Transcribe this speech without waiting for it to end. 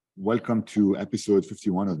Welcome to episode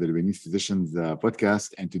 51 of the Lebanese Physicians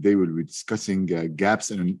podcast. And today we'll be discussing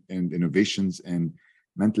gaps and innovations in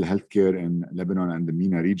mental health care in Lebanon and the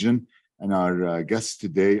MENA region. And our guests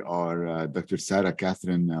today are Dr. Sarah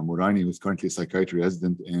Catherine Mourani, who's currently a psychiatry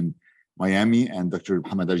resident in Miami, and Dr.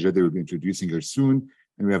 Mohammed Ali Jadari will be introducing her soon.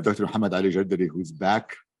 And we have Dr. Mohammed Ali Jadari, who's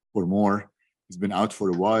back for more. He's been out for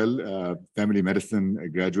a while, family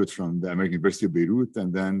medicine graduate from the American University of Beirut,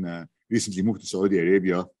 and then recently moved to Saudi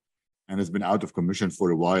Arabia and has been out of commission for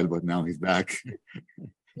a while, but now he's back,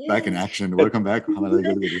 back in action. Welcome back, Mohammed Ali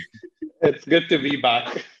Jadari. It's good to be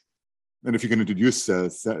back. And if you can introduce Sarah,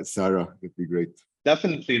 that'd be great.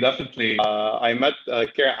 Definitely. I met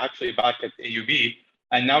Kara actually back at AUB,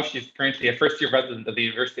 and now she's currently a first-year resident at the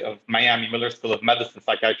University of Miami Miller School of Medicine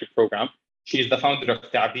Psychiatry Program. She's the founder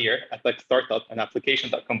of Ta'bir, a tech startup, an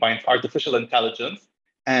application that combines artificial intelligence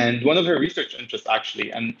and one of her research interests,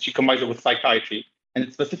 actually, and she combines it with psychiatry, and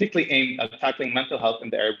it's specifically aimed at tackling mental health in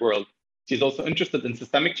the Arab world. She's also interested in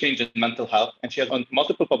systemic change in mental health, and she has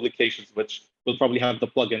multiple publications, which we'll probably have the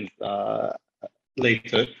plugins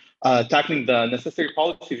later, tackling the necessary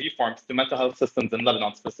policy reforms to mental health systems in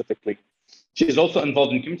Lebanon specifically. She is also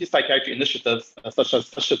involved in community psychiatry initiatives such as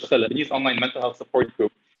Lebanese online mental health support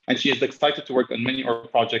group, and she is excited to work on many more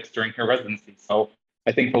projects during her residency. So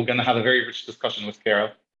I think we're going to have a very rich discussion with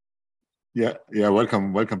Kara. Yeah.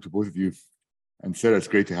 Welcome to both of you. And Sarah, it's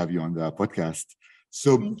great to have you on the podcast.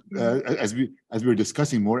 So as we're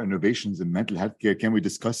discussing more innovations in mental health care, can we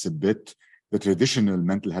discuss a bit the traditional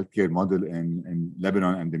mental health care model in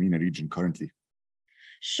Lebanon and the MENA region currently?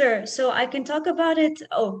 Sure. So I can talk about it.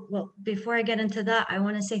 Oh, well, before I get into that, I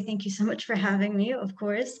want to say thank you so much for having me, of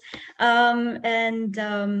course. It's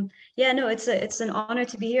an honor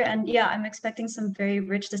to be here. And yeah, I'm expecting some very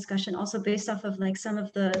rich discussion also based off of like some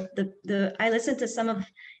of the I listened to some of,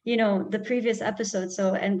 the previous episodes.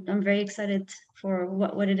 And I'm very excited for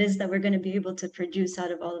what it is that we're going to be able to produce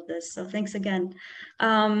out of all of this. So thanks again.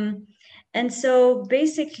 And so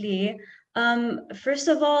basically, first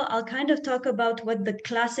of all, I'll kind of talk about what the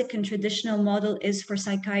classic and traditional model is for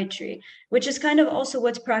psychiatry, which is kind of also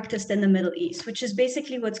what's practiced in the Middle East, which is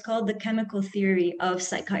basically what's called the chemical theory of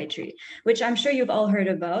psychiatry, which I'm sure you've all heard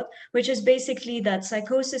about, which is basically that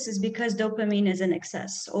psychosis is because dopamine is in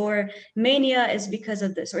excess, or mania is because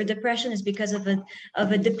of this, or depression is because of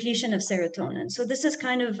a depletion of serotonin. So this is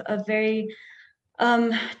kind of a very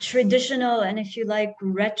traditional and, if you like,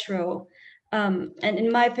 retro and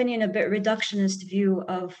in my opinion, a bit reductionist view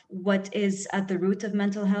of what is at the root of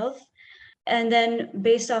mental health. And then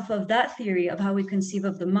based off of that theory of how we conceive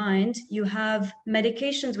of the mind, you have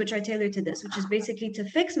medications which are tailored to this, which is basically to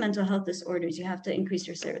fix mental health disorders. You have to increase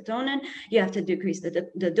your serotonin, you have to decrease the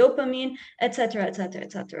dopamine, et cetera.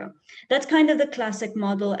 That's kind of the classic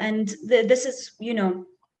model. And this is,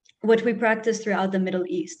 what we practice throughout the Middle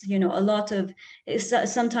East. A lot of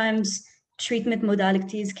sometimes treatment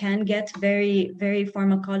modalities can get very, very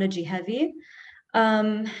pharmacology heavy.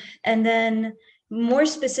 And then more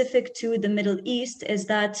specific to the Middle East is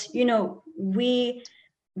that, we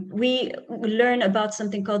learn about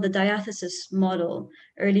something called the diathesis model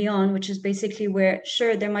early on, which is basically where,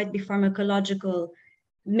 sure, there might be pharmacological,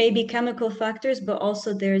 maybe chemical factors, but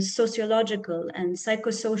also there's sociological and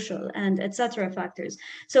psychosocial and etc. factors.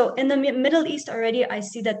 So in the Middle East already, I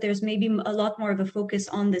see that there's maybe a lot more of a focus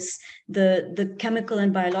on this, the chemical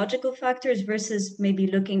and biological factors versus maybe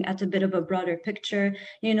looking at a bit of a broader picture,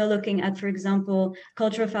 looking at, for example,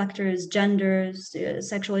 cultural factors, genders,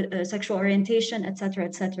 sexual orientation,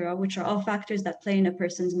 etc., which are all factors that play in a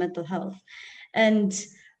person's mental health. And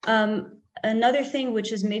another thing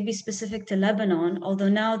which is maybe specific to Lebanon, although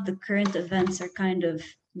now the current events are kind of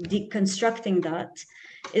deconstructing that,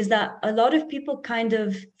 is that a lot of people kind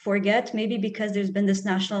of forget, maybe because there's been this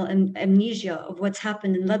national amnesia of what's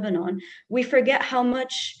happened in Lebanon, we forget how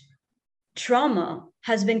much trauma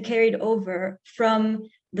has been carried over from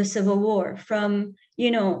the civil war, from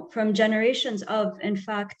generations of, in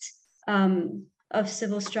fact, of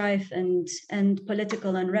civil strife and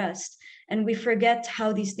political unrest. And we forget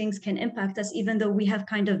how these things can impact us, even though we have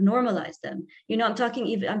kind of normalized them. I'm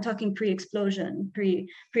talking pre-explosion, pre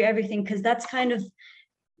everything, because that's kind of,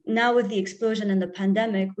 now with the explosion and the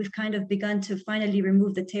pandemic, we've kind of begun to finally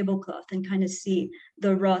remove the tablecloth and kind of see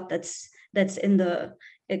the rot that's in the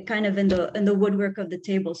woodwork of the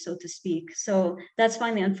table, so to speak. So that's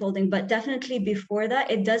finally unfolding. But definitely before that,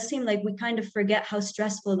 it does seem like we kind of forget how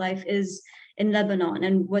stressful life is in Lebanon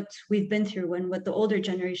and what we've been through and what the older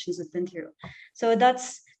generations have been through. So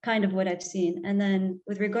that's kind of what I've seen. And then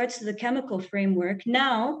with regards to the chemical framework,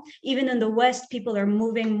 now, even in the West, people are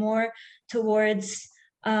moving more towards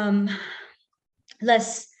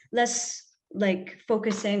less less like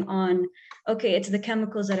focusing on, okay, it's the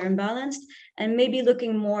chemicals that are imbalanced, and maybe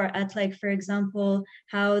looking more at, like, for example,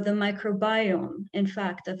 how the microbiome, in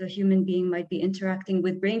fact, of a human being might be interacting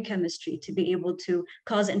with brain chemistry to be able to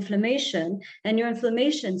cause inflammation. And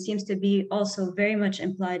neuroinflammation seems to be also very much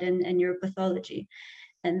implied in neuropathology.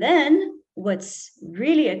 And then what's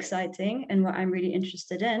really exciting and what I'm really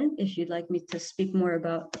interested in, if you'd like me to speak more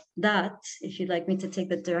about that, if you'd like me to take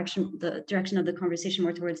the direction of the conversation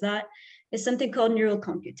more towards that, is something called neural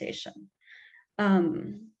computation.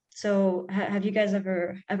 So have you guys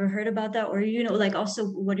ever heard about that? Or, you know, like, also,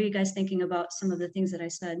 what are you guys thinking about some of the things that I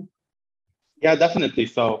said? Yeah, definitely.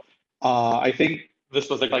 So I think this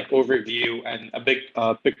was a like overview and a big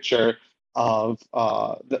picture of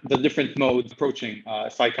the different modes approaching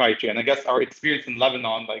psychiatry. And I guess our experience in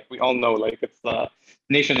Lebanon, like we all know, like it's the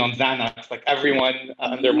nation on Xanax. Like everyone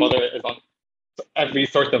and their mother is on every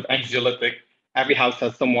sort of anxiolytic. Every house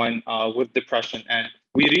has someone with depression. And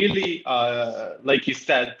we really, like you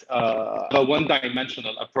said, a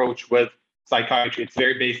one-dimensional approach with psychiatry. It's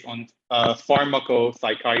very based on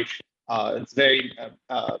pharmacopsychiatry. It's very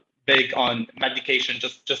big on medication.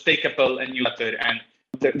 Just take a pill and you better. And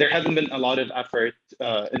there hasn't been a lot of effort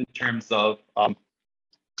in terms of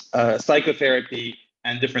psychotherapy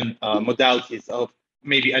and different modalities of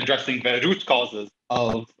maybe addressing the root causes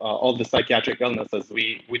of all the psychiatric illnesses.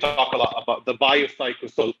 We talk a lot about the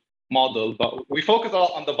biopsychosocial model, but we focus a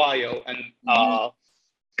lot on the bio and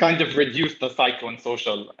kind of reduce the psycho and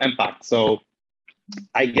social impact. So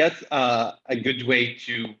I guess a good way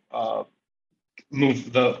to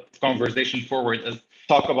move the conversation forward is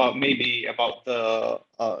talk about maybe about the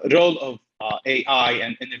role of AI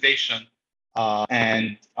and innovation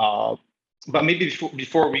but maybe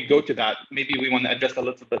before we go to that, maybe we want to address a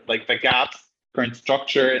little bit like the gaps, current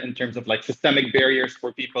structure in terms of like systemic barriers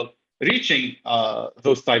for people reaching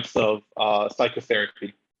those types of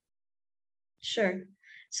psychotherapy. Sure.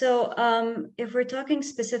 So if we're talking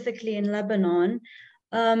specifically in Lebanon,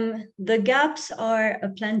 the gaps are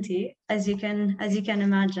aplenty, as you can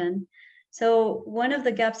imagine. So one of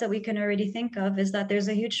the gaps that we can already think of is that there's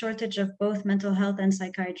a huge shortage of both mental health and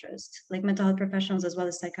psychiatrists, like mental health professionals as well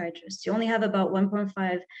as psychiatrists. You only have about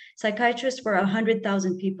 1.5 psychiatrists for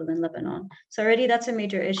 100,000 people in Lebanon. So already that's a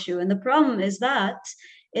major issue. And the problem is that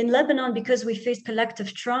in Lebanon, because we faced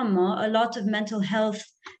collective trauma, a lot of mental health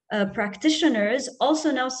practitioners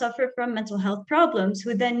also now suffer from mental health problems,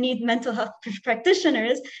 who then need mental health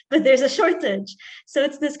practitioners, but there's a shortage. So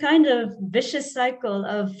it's this kind of vicious cycle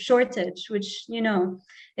of shortage, which, you know,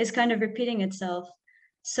 is kind of repeating itself.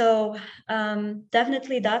 So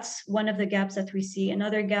definitely that's one of the gaps that we see.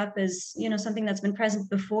 Another gap is, you know, something that's been present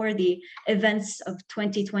before the events of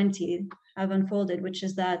 2020 have unfolded, which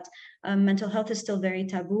is that mental health is still very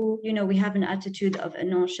taboo. You know, we have an attitude of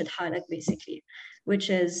no shit halak, basically,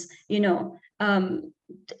 which is, you know,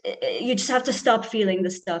 you just have to stop feeling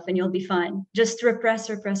the stuff and you'll be fine. Just repress.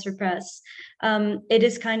 It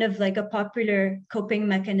is kind of like a popular coping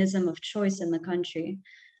mechanism of choice in the country,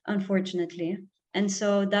 unfortunately. And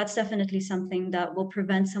so that's definitely something that will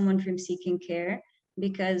prevent someone from seeking care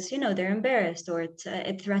because, you know, they're embarrassed, or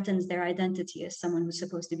it threatens their identity as someone who's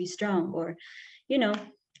supposed to be strong, or, you know,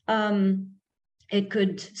 it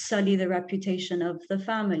could sully the reputation of the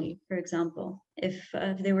family, for example, if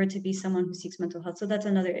there were to be someone who seeks mental health. So that's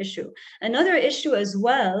another issue. Another issue as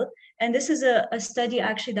well, and this is a study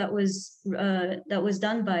actually that was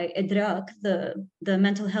done by IDRAK, the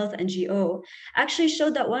mental health NGO, actually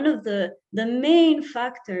showed that one of the main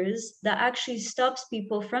factors that actually stops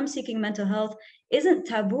people from seeking mental health isn't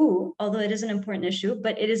taboo, although it is an important issue,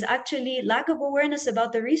 but it is actually lack of awareness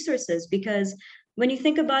about the resources. Because when you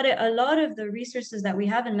think about it, a lot of the resources that we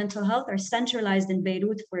have in mental health are centralized in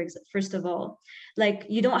Beirut, first of all. Like,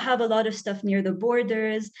 you don't have a lot of stuff near the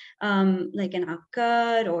borders, like in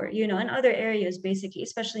Akkad, or, you know, in other areas, basically,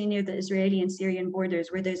 especially near the Israeli and Syrian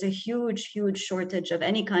borders, where there's a huge shortage of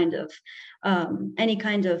any kind of,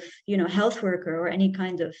 you know, health worker or any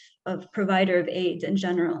kind of provider of aid in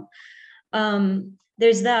general.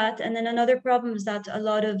 There's that. And then another problem is that a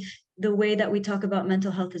lot of the way that we talk about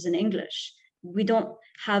mental health is in English. We don't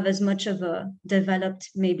have as much of a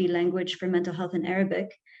developed maybe language for mental health in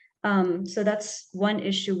Arabic. So that's one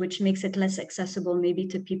issue which makes it less accessible maybe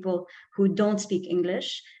to people who don't speak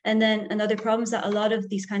English. And then another problem is that a lot of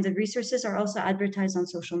these kinds of resources are also advertised on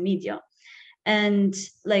social media. And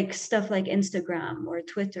like stuff like Instagram or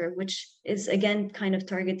Twitter, which is again kind of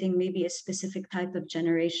targeting maybe a specific type of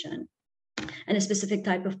generation. and a specific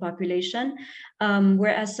type of population.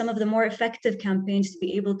 Whereas some of the more effective campaigns to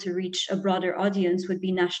be able to reach a broader audience would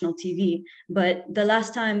be national TV. But the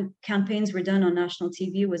last time campaigns were done on national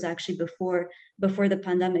TV was actually before the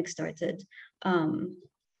pandemic started,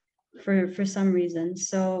 for some reason.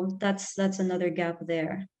 So that's another gap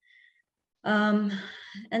there. And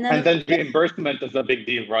then reimbursement is a big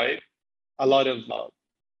deal, right? A lot of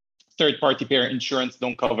third-party payer insurance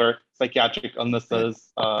don't cover psychiatric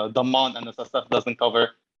illnesses. The MON and SSF doesn't cover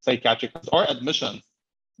psychiatric or admissions.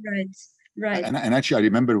 Right. And actually, I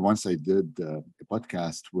remember once I did a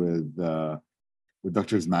podcast with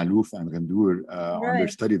Drs. Malouf and Ghandour on their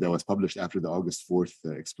study that was published after the August 4th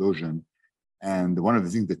explosion. And one of the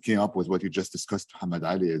things that came up was what you just discussed, Muhammad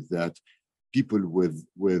Ali, is that people with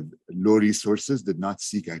low resources did not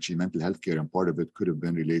seek actually mental health care, and part of it could have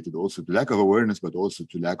been related also to lack of awareness, but also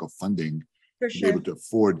to lack of funding to be able to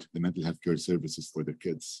afford the mental health care services for their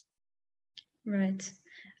kids. Right.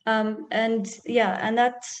 And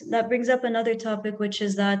that brings up another topic, which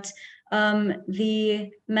is that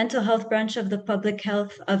the mental health branch of the public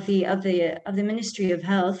health of the Ministry of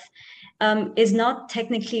Health is not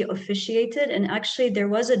technically officiated. And actually there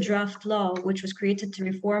was a draft law which was created to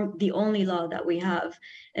reform the only law that we have,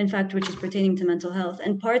 in fact, which is pertaining to mental health.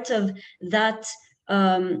 And part of that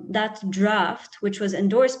draft, which was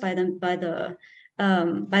endorsed by the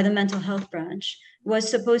mental health branch, was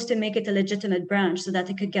supposed to make it a legitimate branch so that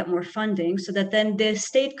it could get more funding, so that then the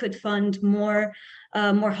state could fund more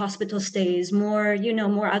hospital stays, more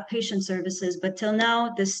outpatient services. But till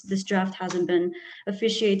now, this draft hasn't been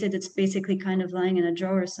officiated. It's basically kind of lying in a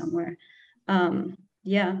drawer somewhere.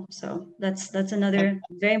 So that's another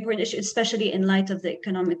very important issue, especially in light of the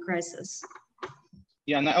economic crisis.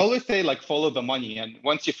 Yeah, and I always say, like, follow the money. And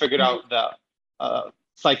once you figure out that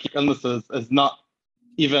psychic illnesses is not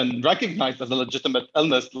even recognized as a legitimate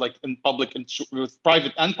illness, like in with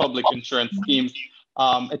private and public insurance schemes,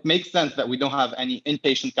 it makes sense that we don't have any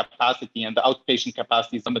inpatient capacity, and the outpatient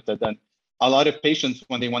capacity is limited. And a lot of patients,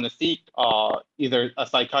 when they want to seek either a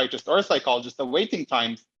psychiatrist or a psychologist, the waiting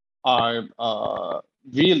times are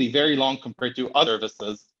really very long compared to other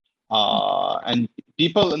services. And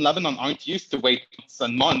people in Lebanon aren't used to wait months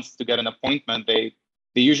and months to get an appointment. They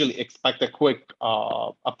usually expect a quick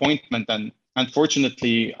appointment, and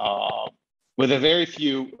unfortunately, with the very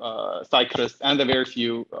few psychiatrists and the very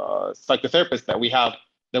few psychotherapists that we have,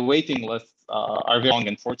 the waiting lists are very long,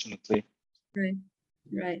 unfortunately.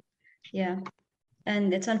 Right. Yeah.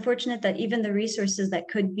 And it's unfortunate that even the resources that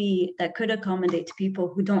could accommodate people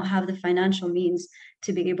who don't have the financial means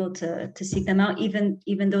to be able to seek them out,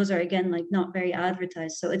 even those are, again, like, not very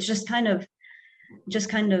advertised. So it's just kind of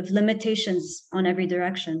limitations on every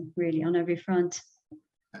direction, really, on every front.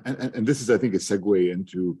 And this is, I think, a segue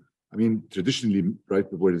into, I mean, traditionally, right,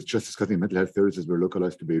 before it's just discussing mental health services were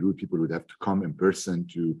localized to Beirut. People would have to come in person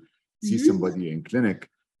to see somebody in clinic.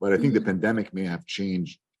 But I think the pandemic may have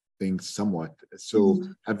changed things somewhat. So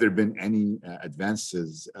have there been any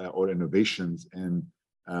advances or innovations in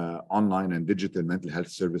online and digital mental health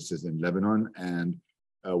services in Lebanon? And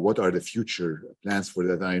what are the future plans for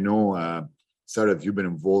that? I know, Sarah, you've been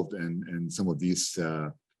involved in some of these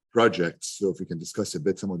projects. So if we can discuss a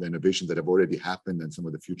bit some of the innovations that have already happened and some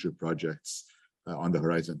of the future projects on the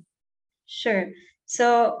horizon. Sure.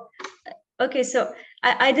 So, okay, so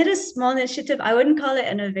I did a small initiative. I wouldn't call it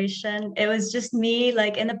innovation. It was just me,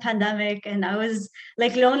 like, in a pandemic, and I was,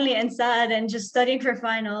 like, lonely and sad and just studying for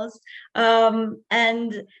finals.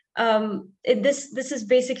 This is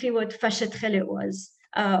basically what Fashet Khalid was,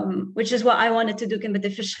 which is what I wanted to do.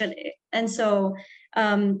 And so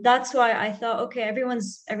that's why I thought, okay,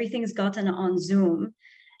 everything's gotten on Zoom,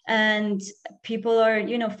 and people are,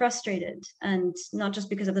 frustrated, and not just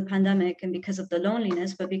because of the pandemic and because of the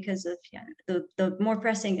loneliness, but because of the more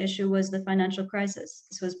pressing issue was the financial crisis.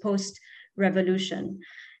 This was post-revolution,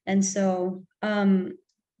 and so and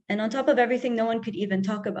on top of everything, no one could even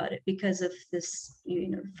talk about it because of this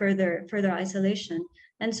further isolation.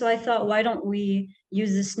 And so I thought, why don't we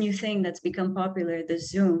use this new thing that's become popular, the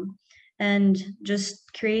Zoom, and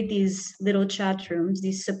just create these little chat rooms,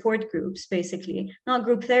 these support groups, basically, not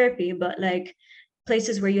group therapy, but like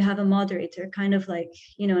places where you have a moderator, kind of like,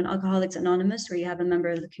 in Alcoholics Anonymous, where you have a member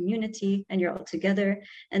of the community and you're all together,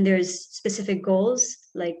 and there's specific goals.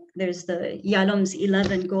 Like there's the Yalom's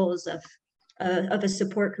 11 goals of a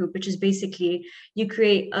support group, which is basically you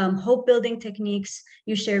create hope building techniques,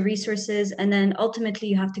 you share resources, and then ultimately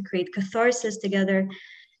you have to create catharsis together.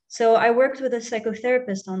 So I worked with a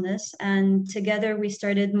psychotherapist on this, and together we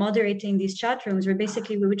started moderating these chat rooms where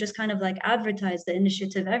basically we would just kind of like advertise the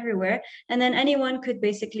initiative everywhere, and then anyone could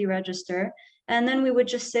basically register. And then we would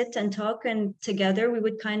just sit and talk, and together we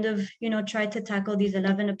would kind of, try to tackle these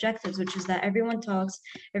 11 objectives, which is that everyone talks,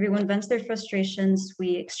 everyone vents their frustrations,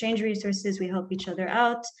 we exchange resources, we help each other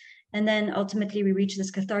out. And then ultimately we reach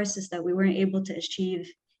this catharsis that we weren't able to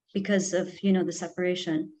achieve because of, the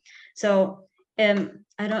separation. So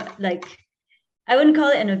I don't like, I wouldn't call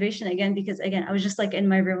it innovation again, because again, I was just like in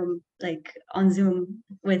my room, like on Zoom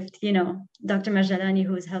with, Dr. Majlalani,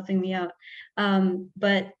 who was helping me out.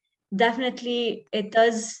 But definitely it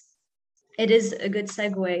is a good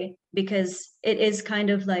segue, because it is kind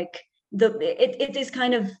of like it is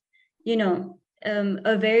kind of,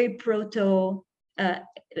 a very proto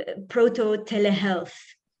telehealth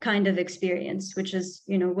kind of experience, which is,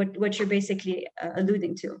 what you're basically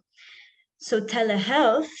alluding to. So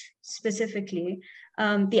telehealth specifically,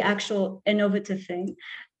 the actual innovative thing.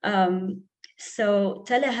 So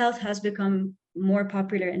telehealth has become more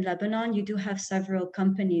popular in Lebanon. You do have several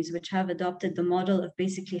companies which have adopted the model of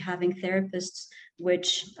basically having therapists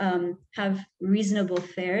which have reasonable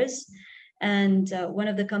fares. And one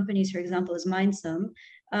of the companies, for example, is Mindsum.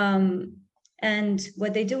 And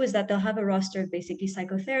what they do is that they'll have a roster of basically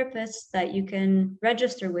psychotherapists that you can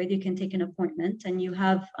register with. You can take an appointment, and you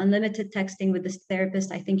have unlimited texting with this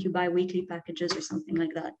therapist. I think you buy weekly packages or something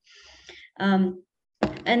like that.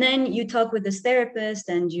 And then you talk with this therapist,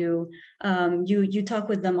 and you talk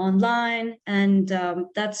with them online, and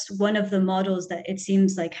that's one of the models that it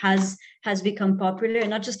seems like has become popular,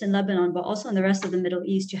 not just in Lebanon but also in the rest of the Middle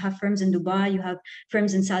East. You have firms in Dubai, you have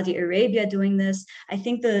firms in Saudi Arabia doing this. I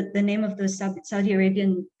think the name of the Saudi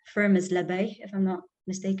Arabian firm is Labay, if I'm not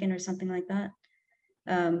mistaken, or something like that.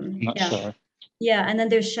 Not sure. Yeah, and then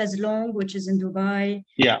there's Shazlong, which is in Dubai.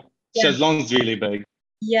 Yeah, Shazlong's really big.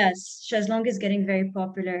 Yes, Shazlong is getting very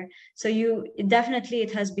popular. So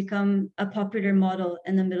it has become a popular model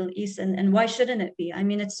in the Middle East, and why shouldn't it be? I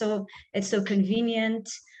mean, it's so convenient.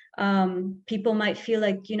 People might feel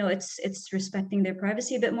like, it's respecting their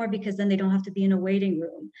privacy a bit more, because then they don't have to be in a waiting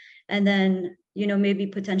room, and then, maybe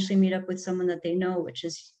potentially meet up with someone that they know, which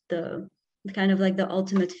is the kind of like the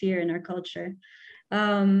ultimate fear in our culture.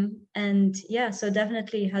 And yeah, so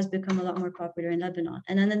definitely has become a lot more popular in Lebanon.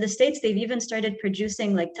 And then in the States, they've even started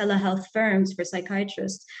producing like telehealth firms for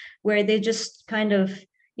psychiatrists, where they just kind of,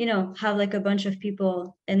 have like a bunch of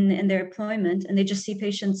people in their employment, and they just see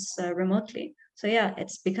patients remotely. So yeah,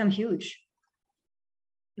 it's become huge.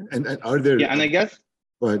 And are there? Yeah, and I guess.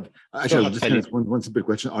 Go ahead. Actually, just kind of one simple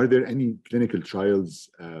question: are there any clinical trials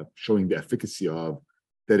showing the efficacy of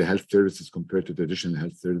telehealth services compared to traditional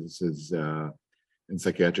health services in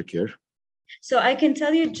psychiatric care? So I can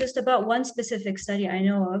tell you just about one specific study I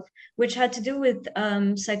know of, which had to do with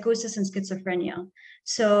psychosis and schizophrenia.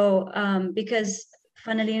 So because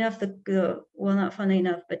funnily enough, not funnily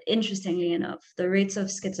enough, but interestingly enough, the rates of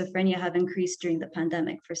schizophrenia have increased during the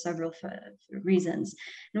pandemic for several reasons.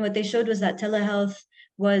 And what they showed was that telehealth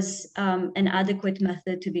was an adequate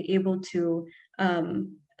method to be able to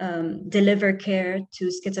deliver care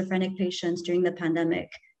to schizophrenic patients during the pandemic,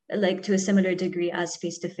 like to a similar degree as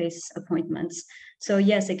face-to-face appointments. So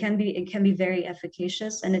yes, it can be very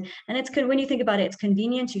efficacious, and it's when you think about it, it's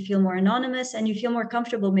convenient. You feel more anonymous, and you feel more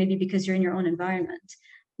comfortable, maybe because you're in your own environment.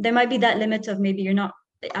 There might be that limit of maybe you're not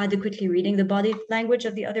adequately reading the body language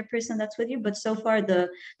of the other person that's with you, but so far the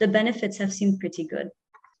benefits have seemed pretty good.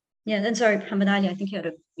 Yeah, and sorry, Muhammad Ali, I think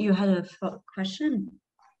you had a question.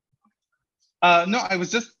 No, I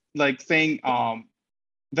was just like saying,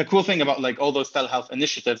 the cool thing about like all those telehealth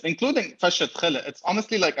initiatives, including Fashat Khila, it's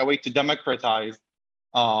honestly like a way to democratize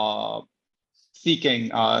seeking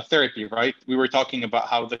therapy, right? We were talking about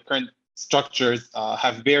how the current structures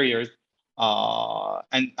have barriers,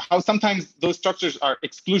 and how sometimes those structures are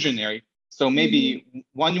exclusionary. So maybe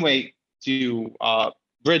one way to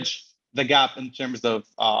bridge the gap in terms of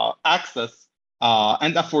access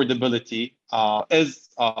and affordability is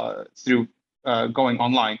through going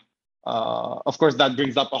online. Of course, that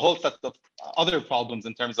brings up a whole set of other problems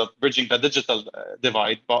in terms of bridging the digital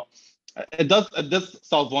divide, but it does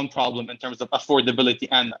solve one problem in terms of affordability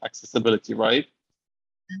and accessibility, right?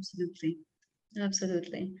 Absolutely.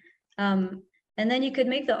 And then you could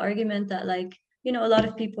make the argument that, like, a lot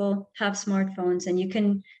of people have smartphones, and you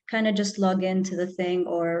can kind of just log into the thing,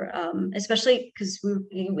 or especially because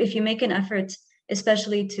if you make an effort,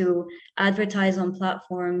 especially to advertise on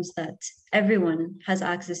platforms that everyone has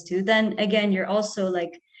access to, then again, you're also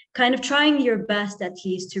like kind of trying your best at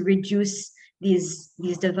least to reduce these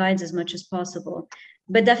divides as much as possible.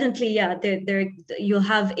 but definitely, yeah, there you'll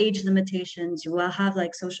have age limitations. You will have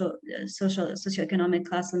like socioeconomic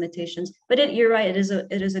class limitations. But you're right.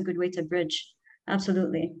 It is a good way to bridge.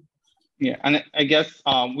 Absolutely. Yeah, and I guess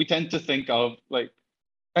we tend to think of like,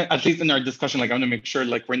 at least in our discussion, like I want to make sure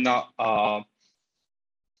like we're not uh,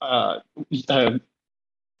 uh,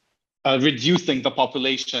 reducing the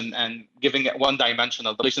population and giving it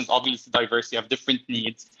one-dimensional. The population is obviously diverse. You have different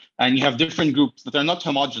needs, and you have different groups that are not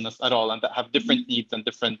homogenous at all, and that have different needs and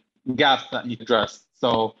different gaps that need addressed.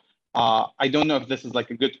 So I don't know if this is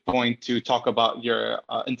like a good point to talk about your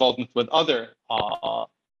involvement with other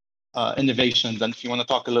innovations, and if you want to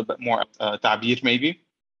talk a little bit more Ta'bir, maybe.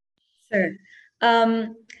 Sure.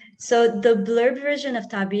 So the blurb version of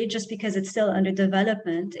Tabi, just because it's still under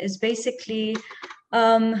development, is basically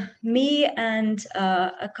me and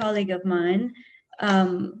a colleague of mine.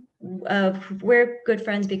 We're good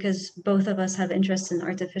friends because both of us have interests in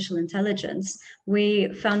artificial intelligence.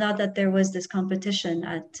 We found out that there was this competition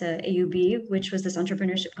at AUB, which was this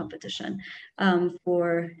entrepreneurship competition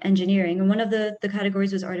for engineering. And one of the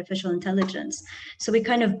categories was artificial intelligence. So we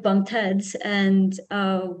kind of bumped heads, and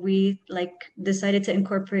we decided to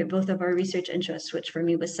incorporate both of our research interests, which for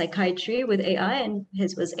me was psychiatry with AI, and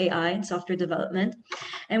his was AI and software development.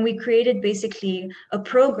 And we created basically a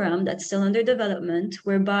program that's still under development,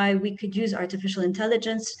 whereby we could use artificial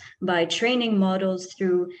intelligence by training models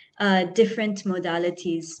through different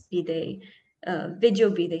modalities, be they video,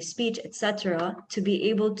 be they speech, etc., to be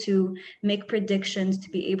able to make predictions, to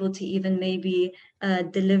be able to even maybe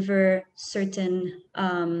deliver certain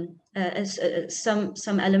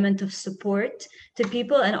some element of support to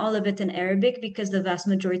people, and all of it in Arabic, because the vast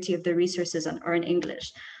majority of the resources are in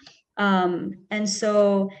English. And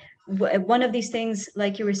so one of these things,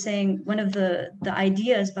 like you were saying, one of the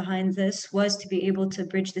ideas behind this was to be able to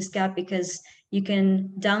bridge this gap, because you can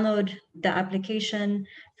download the application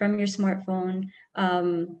from your smartphone,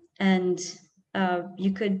 and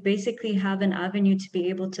you could basically have an avenue to be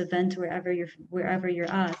able to vent wherever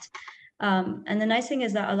you're at. And the nice thing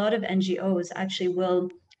is that a lot of NGOs actually will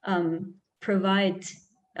provide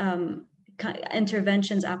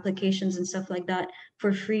interventions, applications, and stuff like that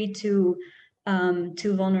for free to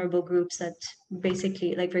vulnerable groups that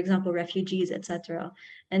basically, like for example, refugees, etc.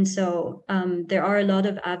 And so there are a lot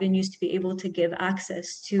of avenues to be able to give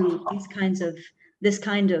access to this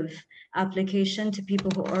kind of application to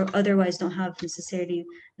people who are otherwise don't have necessarily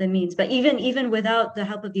the means. But even without the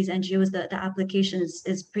help of these NGOs, the application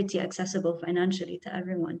is pretty accessible financially to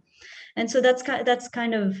everyone. And so that's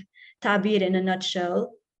kind of Ta'bir in a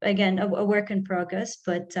nutshell. Again, a work in progress,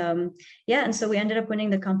 but yeah. And so we ended up winning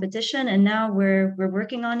the competition, and now we're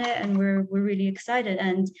working on it, and we're really excited.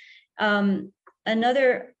 And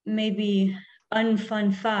another maybe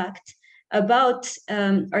unfun fact about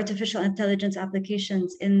artificial intelligence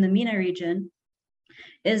applications in the MENA region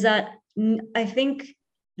is that I think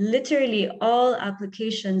literally all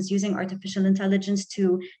applications using artificial intelligence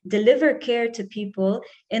to deliver care to people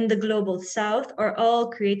in the global south are all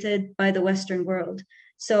created by the Western world.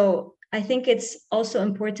 So I think it's also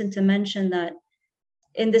important to mention that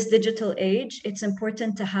in this digital age, it's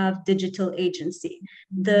important to have digital agency.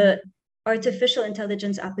 The artificial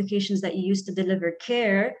intelligence applications that you use to deliver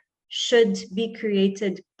care should be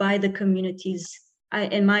created by the communities,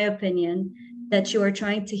 in my opinion, that you are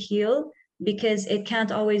trying to heal, because it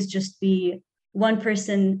can't always just be one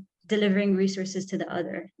person delivering resources to the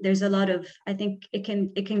other. There's a lot of, I think it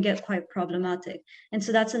can get quite problematic. And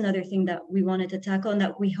so that's another thing that we wanted to tackle, and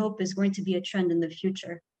that we hope is going to be a trend in the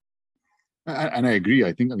future. And I agree.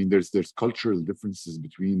 I think, I mean, there's cultural differences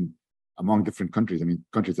among different countries. I mean,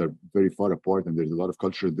 countries are very far apart, and there's a lot of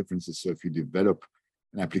cultural differences. So if you develop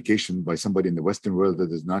an application by somebody in the Western world that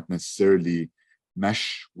does not necessarily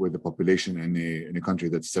mesh with the population in a country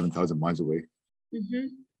that's 7,000 miles away. Mm-hmm.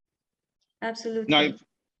 Absolutely. No, I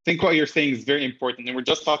think what you're saying is very important, and we're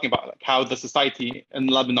just talking about like how the society in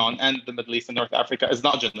Lebanon and the Middle East and North Africa is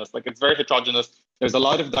not homogeneous. Like, it's very heterogeneous. There's a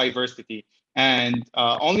lot of diversity, and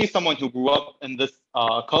only someone who grew up in this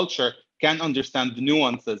culture can understand the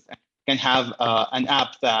nuances, can have an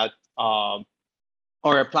app that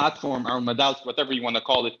or a platform or modality, whatever you want to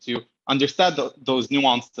call it, to understand those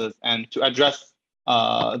nuances and to address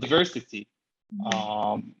diversity.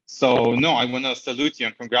 So no, I want to salute you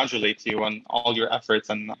and congratulate you on all your efforts,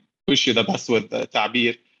 and wish you the best with the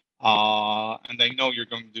Ta'bir. And I know you're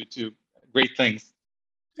going to do great things.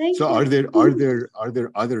 Thank So you. are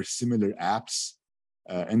there other similar apps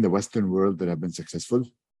in the Western world that have been successful?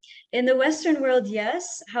 In the Western world,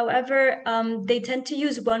 yes. However, they tend to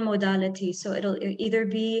use one modality. So it'll either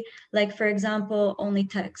be like, for example, only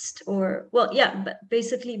text or, well, yeah, but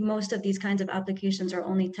basically most of these kinds of applications are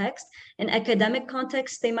only text. In academic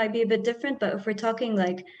context, they might be a bit different, but if we're talking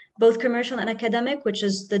like both commercial and academic, which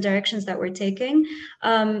is the directions that we're taking,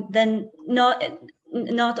 then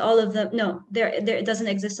not all of them, no, there doesn't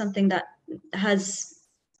exist something that is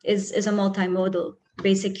a multimodal,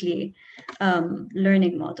 basically,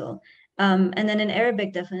 learning model. And then in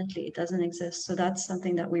Arabic, definitely it doesn't exist. So that's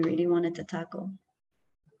something that we really wanted to tackle.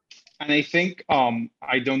 And I think,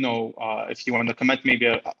 I don't know if you want to comment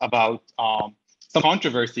maybe about some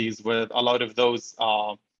controversies with a lot of those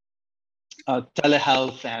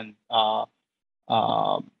telehealth and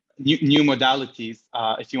new modalities.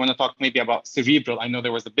 If you want to talk maybe about cerebral, I know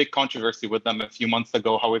there was a big controversy with them a few months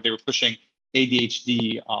ago, how they were pushing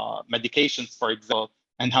ADHD medications, for example,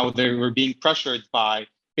 and how they were being pressured by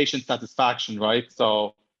patient satisfaction, right?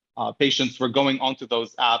 So patients were going onto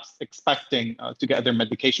those apps expecting to get their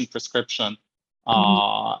medication prescription,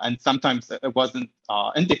 and sometimes it wasn't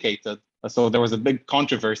indicated. So there was a big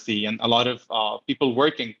controversy, and a lot of people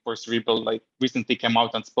working for cerebral like recently came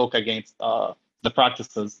out and spoke against the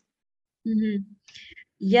practices. Mm-hmm.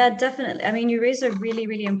 Yeah, definitely. I mean, you raise a really,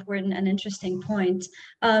 really important and interesting point.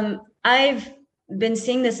 I've been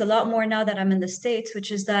seeing this a lot more now that I'm in the States,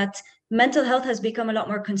 which is that mental health has become a lot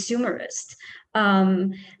more consumerist.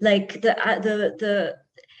 Like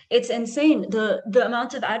it's insane the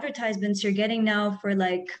amount of advertisements you're getting now for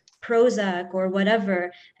like Prozac or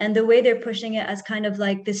whatever, and the way they're pushing it as kind of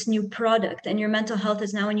like this new product, and your mental health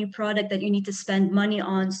is now a new product that you need to spend money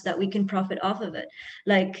on so that we can profit off of it.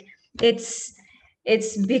 Like it's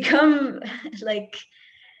become like,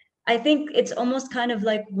 I think it's almost kind of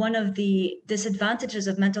like one of the disadvantages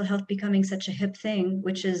of mental health becoming such a hip thing,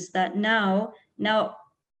 which is that now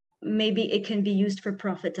maybe it can be used for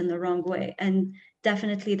profit in the wrong way. And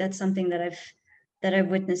definitely that's something that I've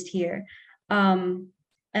witnessed here.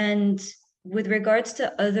 And with regards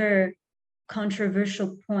to other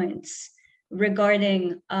controversial points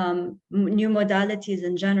regarding new modalities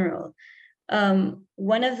in general,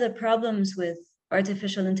 one of the problems with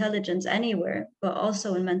artificial intelligence anywhere, but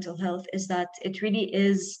also in mental health, is that it really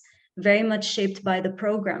is very much shaped by the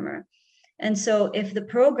programmer. And so if the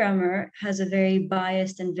programmer has a very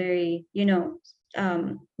biased and very,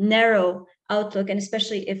 narrow outlook, and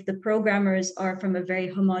especially if the programmers are from a very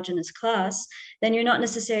homogeneous class, then you're not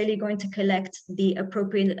necessarily going to collect the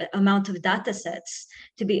appropriate amount of data sets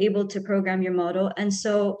to be able to program your model. And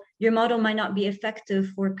so your model might not be effective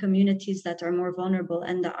for communities that are more vulnerable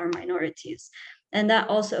and that are minorities. And that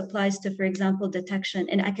also applies to, for example, detection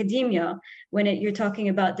in academia, when you're talking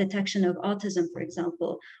about detection of autism, for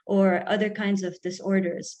example, or other kinds of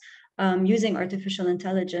disorders. Using artificial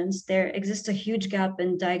intelligence, there exists a huge gap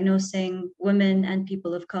in diagnosing women and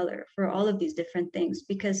people of color for all of these different things,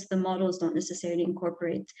 because the models don't necessarily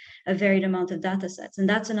incorporate a varied amount of data sets. And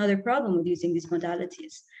that's another problem with using these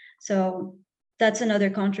modalities. So that's another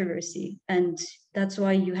controversy. And that's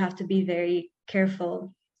why you have to be very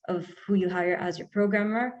careful of who you hire as your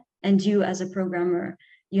programmer. And you as a programmer,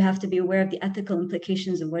 you have to be aware of the ethical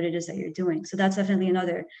implications of what it is that you're doing. So that's definitely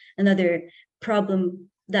another problem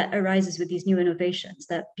that arises with these new innovations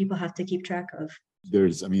that people have to keep track of.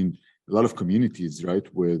 There's, a lot of communities, right,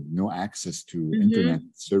 with no access to internet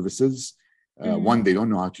services. One, they don't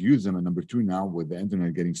know how to use them. And number two, now with the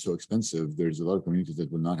internet getting so expensive, there's a lot of communities that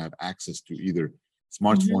will not have access to either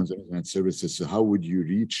smartphones or internet services. So how would you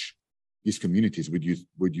reach these communities?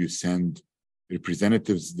 Would you send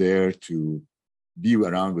representatives there to be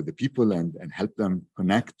around with the people and help them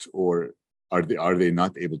connect, or are they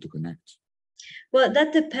not able to connect? Well,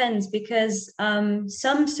 that depends, because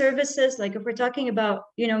some services, like if we're talking about,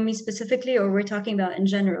 me specifically, or we're talking about in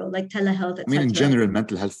general, like telehealth, etc. In general,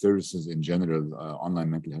 mental health services in general,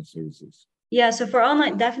 online mental health services. Yeah, so for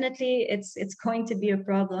online, definitely it's going to be a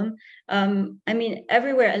problem.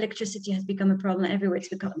 Everywhere electricity has become a problem. Everywhere it's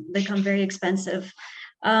become very expensive.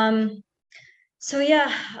 So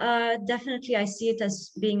yeah, definitely I see it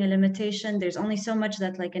as being a limitation. There's only so much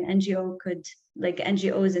that like an NGO could, like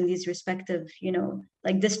NGOs in these respective,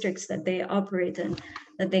 like districts that they operate in,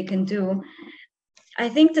 that they can do. I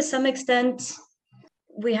think to some extent,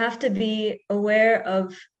 we have to be aware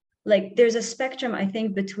of, like, there's a spectrum, I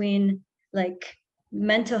think, between like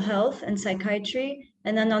mental health and psychiatry.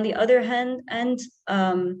 And then on the other hand,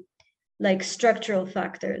 like structural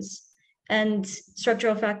factors. And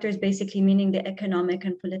structural factors basically meaning the economic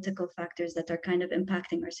and political factors that are kind of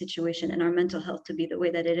impacting our situation and our mental health to be the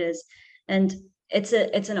way that it is. And it's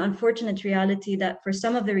an unfortunate reality that for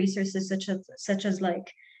some of the resources, such as like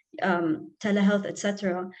telehealth,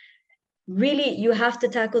 etc. Really, you have to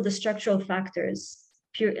tackle the structural factors,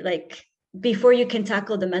 before you can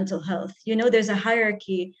tackle the mental health. There's a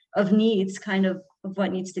hierarchy of needs, kind of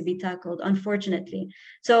what needs to be tackled, unfortunately.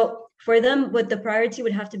 So for them, what the priority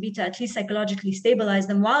would have to be to at least psychologically stabilize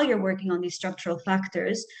them while you're working on these structural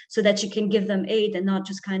factors, so that you can give them aid and not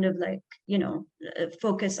just kind of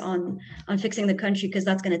focus on fixing the country, because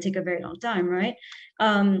that's going to take a very long time, right?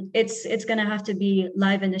 It's going to have to be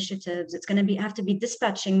live initiatives. It's going to have to be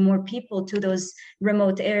dispatching more people to those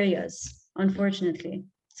remote areas, unfortunately,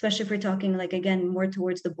 especially if we're talking, again, more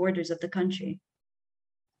towards the borders of the country.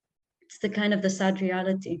 It's the sad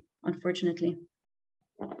reality, unfortunately.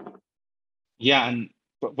 Yeah, and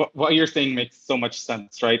what you're saying makes so much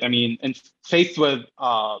sense, right? I mean, faced with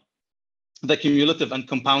the cumulative and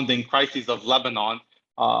compounding crises of Lebanon,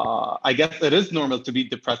 I guess it is normal to be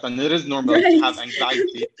depressed, and it is normal to have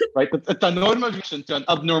anxiety, right? It's a normal reaction to an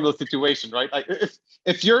abnormal situation, right?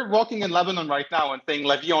 If you're walking in Lebanon right now and saying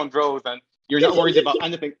 "La vie en rose" and you're not worried about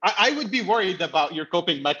anything, I would be worried about your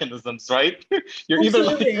coping mechanisms, right? You're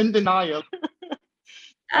Absolutely. either in denial.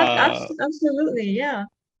 Absolutely, yeah.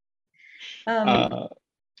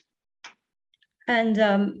 And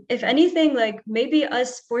if anything, maybe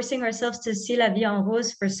us forcing ourselves to see la vie en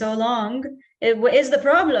rose for so long is the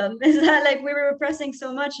problem. Is that we were repressing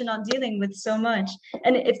so much and not dealing with so much.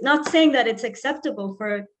 And it's not saying that it's acceptable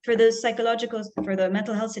for the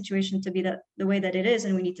mental health situation to be the way that it is,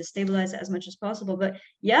 and we need to stabilize it as much as possible. But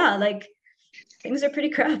yeah, things are pretty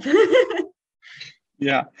crap.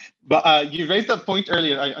 Yeah, but you raised a point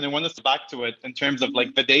earlier, and I want us to back to it in terms of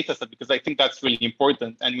the data set, because I think that's really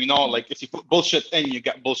important. And we know if you put bullshit in, you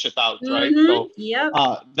get bullshit out, right? So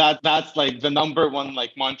that's the number one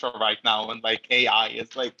mantra right now, and AI is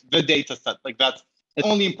the data set. It's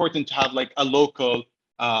only important to have a local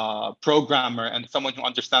programmer and someone who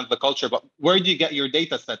understands the culture, but where do you get your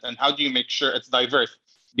data set, and how do you make sure it's diverse?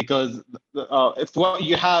 Because if what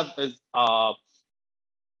you have is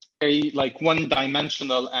very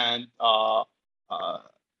one-dimensional, and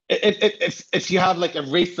if you have a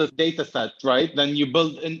racist data set, right, then you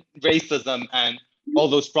build in racism and all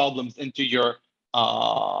those problems into your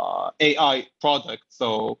AI product.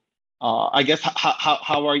 So I guess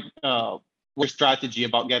how are your strategy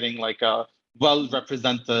about getting a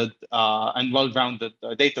well-represented and well-rounded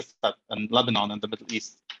data set in Lebanon and the Middle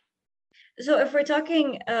East? So if we're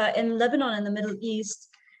talking in Lebanon and the Middle East,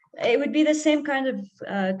 it would be the same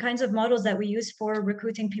kinds of models that we use for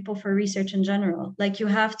recruiting people for research in general. You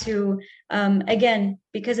have to, again,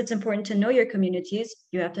 because it's important to know your communities,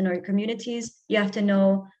 you have to know your communities. You have to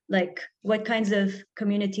know what kinds of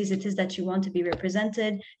communities it is that you want to be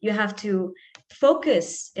represented. You have to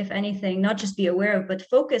focus, if anything, not just be aware of, but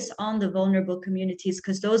focus on the vulnerable communities,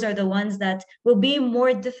 because those are the ones that will be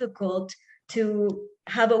more difficult to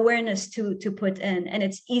have awareness to put in, and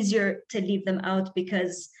it's easier to leave them out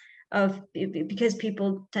because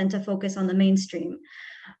people tend to focus on the mainstream.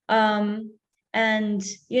 And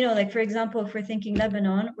for example, if we're thinking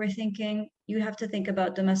Lebanon, we're thinking you have to think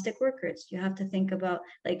about domestic workers. You have to think about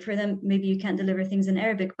for them, maybe you can't deliver things in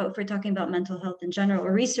Arabic, but if we're talking about mental health in general,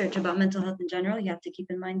 or research about mental health in general, you have to keep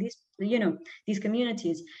in mind these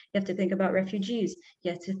communities. You have to think about refugees.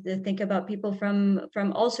 You have to think about people from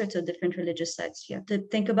all sorts of different religious sects. You have to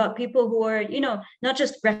think about people who are not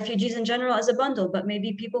just refugees in general as a bundle, but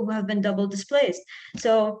maybe people who have been double displaced.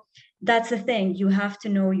 So that's the thing. You have to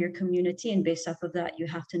know your community, and based off of that, you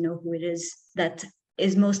have to know who it is that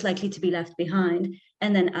is most likely to be left behind,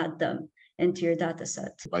 and then add them into your data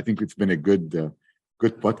set. I think it's been a good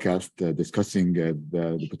podcast discussing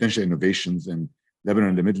the potential innovations in Lebanon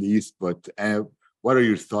and the Middle East. But what are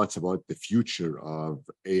your thoughts about the future of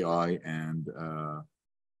AI and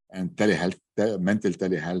telehealth, mental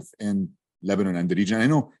telehealth in Lebanon and the region? I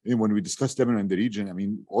know when we discuss Lebanon and the region, I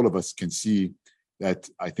mean, all of us can see that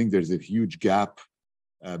I think there's a huge gap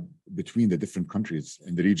between the different countries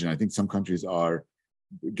in the region. I think some countries are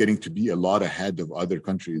getting to be a lot ahead of other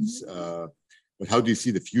countries. But how do you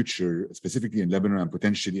see the future, specifically in Lebanon and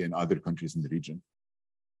potentially in other countries in the region?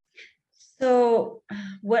 So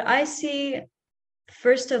what I see,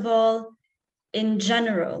 first of all, in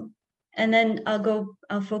general, and then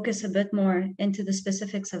I'll focus a bit more into the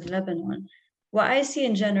specifics of Lebanon. What I see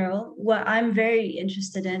in general, what I'm very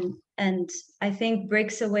interested in, and I think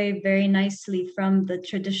breaks away very nicely from the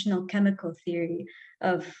traditional chemical theory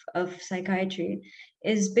of psychiatry,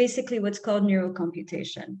 is basically what's called neural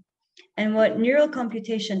computation. And what neural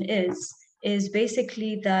computation is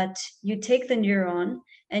basically that you take the neuron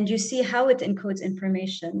and you see how it encodes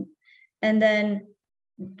information. And then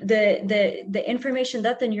the information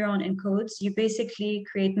that the neuron encodes, you basically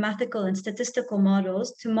create mathematical and statistical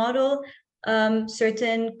models to model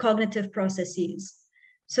certain cognitive processes.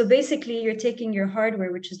 So basically, you're taking your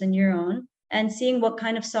hardware, which is the neuron, and seeing what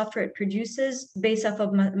kind of software it produces based off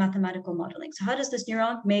of mathematical modeling. So how does this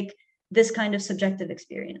neuron make this kind of subjective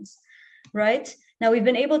experience, right? Now, we've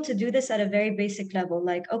been able to do this at a very basic level,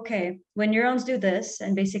 like, okay, when neurons do this,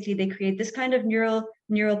 and basically they create this kind of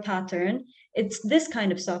neural pattern, it's this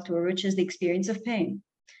kind of software, which is the experience of pain.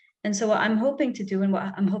 And so what I'm hoping to do, and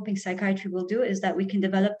what I'm hoping psychiatry will do, is that we can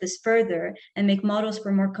develop this further and make models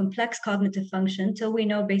for more complex cognitive function till we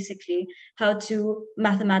know basically how to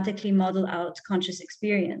mathematically model out conscious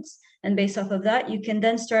experience. And based off of that, you can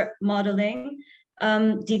then start modeling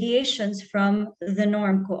deviations from the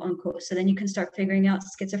norm, quote unquote. So then you can start figuring out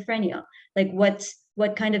schizophrenia, like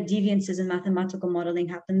what kind of deviances in mathematical modeling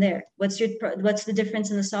happen there? What's the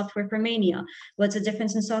difference in the software for mania? What's the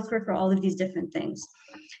difference in software for all of these different things?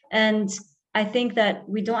 And I think that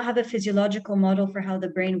we don't have a physiological model for how the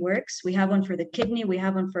brain works. We have one for the kidney, we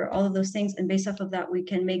have one for all of those things. And based off of that, we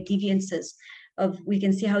can make we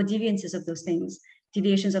can see how deviations of those things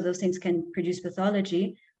can produce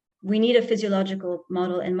pathology. We need a physiological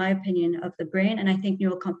model, in my opinion, of the brain. And I think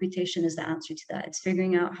neural computation is the answer to that. It's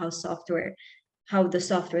figuring out how the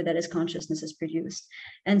software that is consciousness is produced.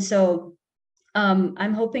 And so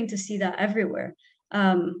I'm hoping to see that everywhere.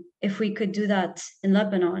 If we could do that in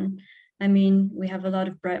Lebanon, I mean, we have a lot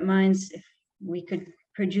of bright minds. If we could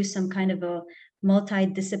produce some kind of a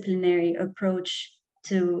multidisciplinary approach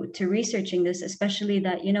to researching this, especially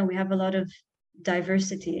that, we have a lot of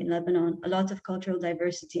diversity in Lebanon, a lot of cultural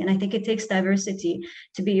diversity. And I think it takes diversity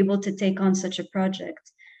to be able to take on such a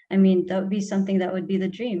project. I mean, that would be something that would be the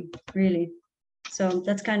dream, really. So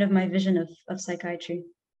that's kind of my vision of psychiatry.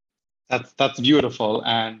 That's beautiful,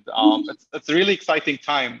 and it's a really exciting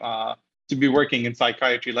time to be working in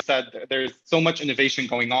psychiatry. Like I said, there's so much innovation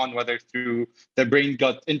going on, whether through the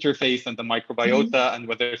brain-gut interface and the microbiota, and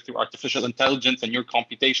whether through artificial intelligence and neural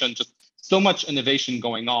computation. Just so much innovation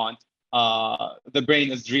going on. The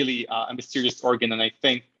brain is really a mysterious organ, and I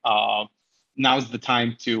think now's the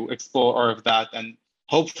time to explore all of that. And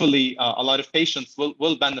hopefully, a lot of patients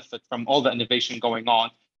will benefit from all the innovation going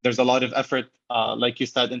on. There's a lot of effort, like you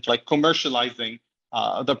said, into commercializing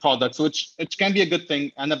the products, which can be a good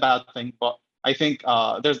thing and a bad thing. But I think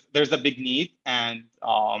there's a big need, and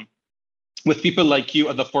with people like you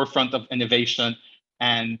at the forefront of innovation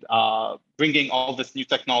and bringing all this new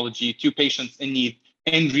technology to patients in need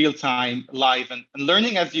in real time, live, and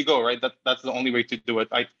learning as you go, right? That's the only way to do it.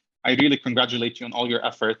 I really congratulate you on all your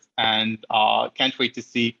efforts, and can't wait to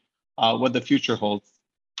see what the future holds.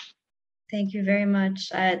 Thank you very much.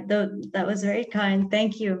 That was very kind.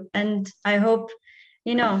 Thank you. And I hope,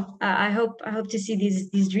 I hope to see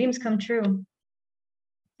these dreams come true.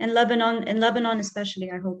 In Lebanon especially,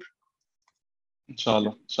 I hope.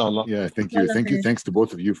 Inshallah. Yeah, thank you. Thanks to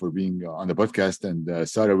both of you for being on the podcast. And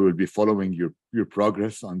Sarah, we will be following your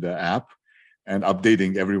progress on the app and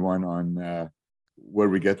updating everyone on where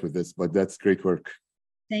we get with this. But that's great work.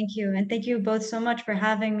 Thank you. And thank you both so much for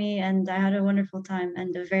having me. And I had a wonderful time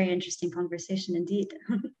and a very interesting conversation indeed.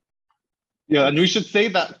 Yeah, and we should say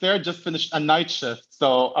that Sarah just finished a night shift.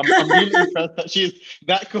 So I'm really impressed that she's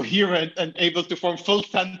that coherent and able to form full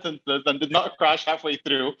sentences and did not crash halfway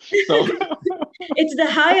through. So it's the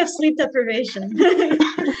high of sleep deprivation.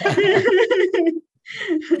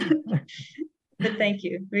 But thank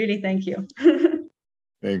you. Really, thank you.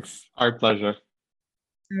 Thanks. Our pleasure.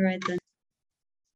 All right then.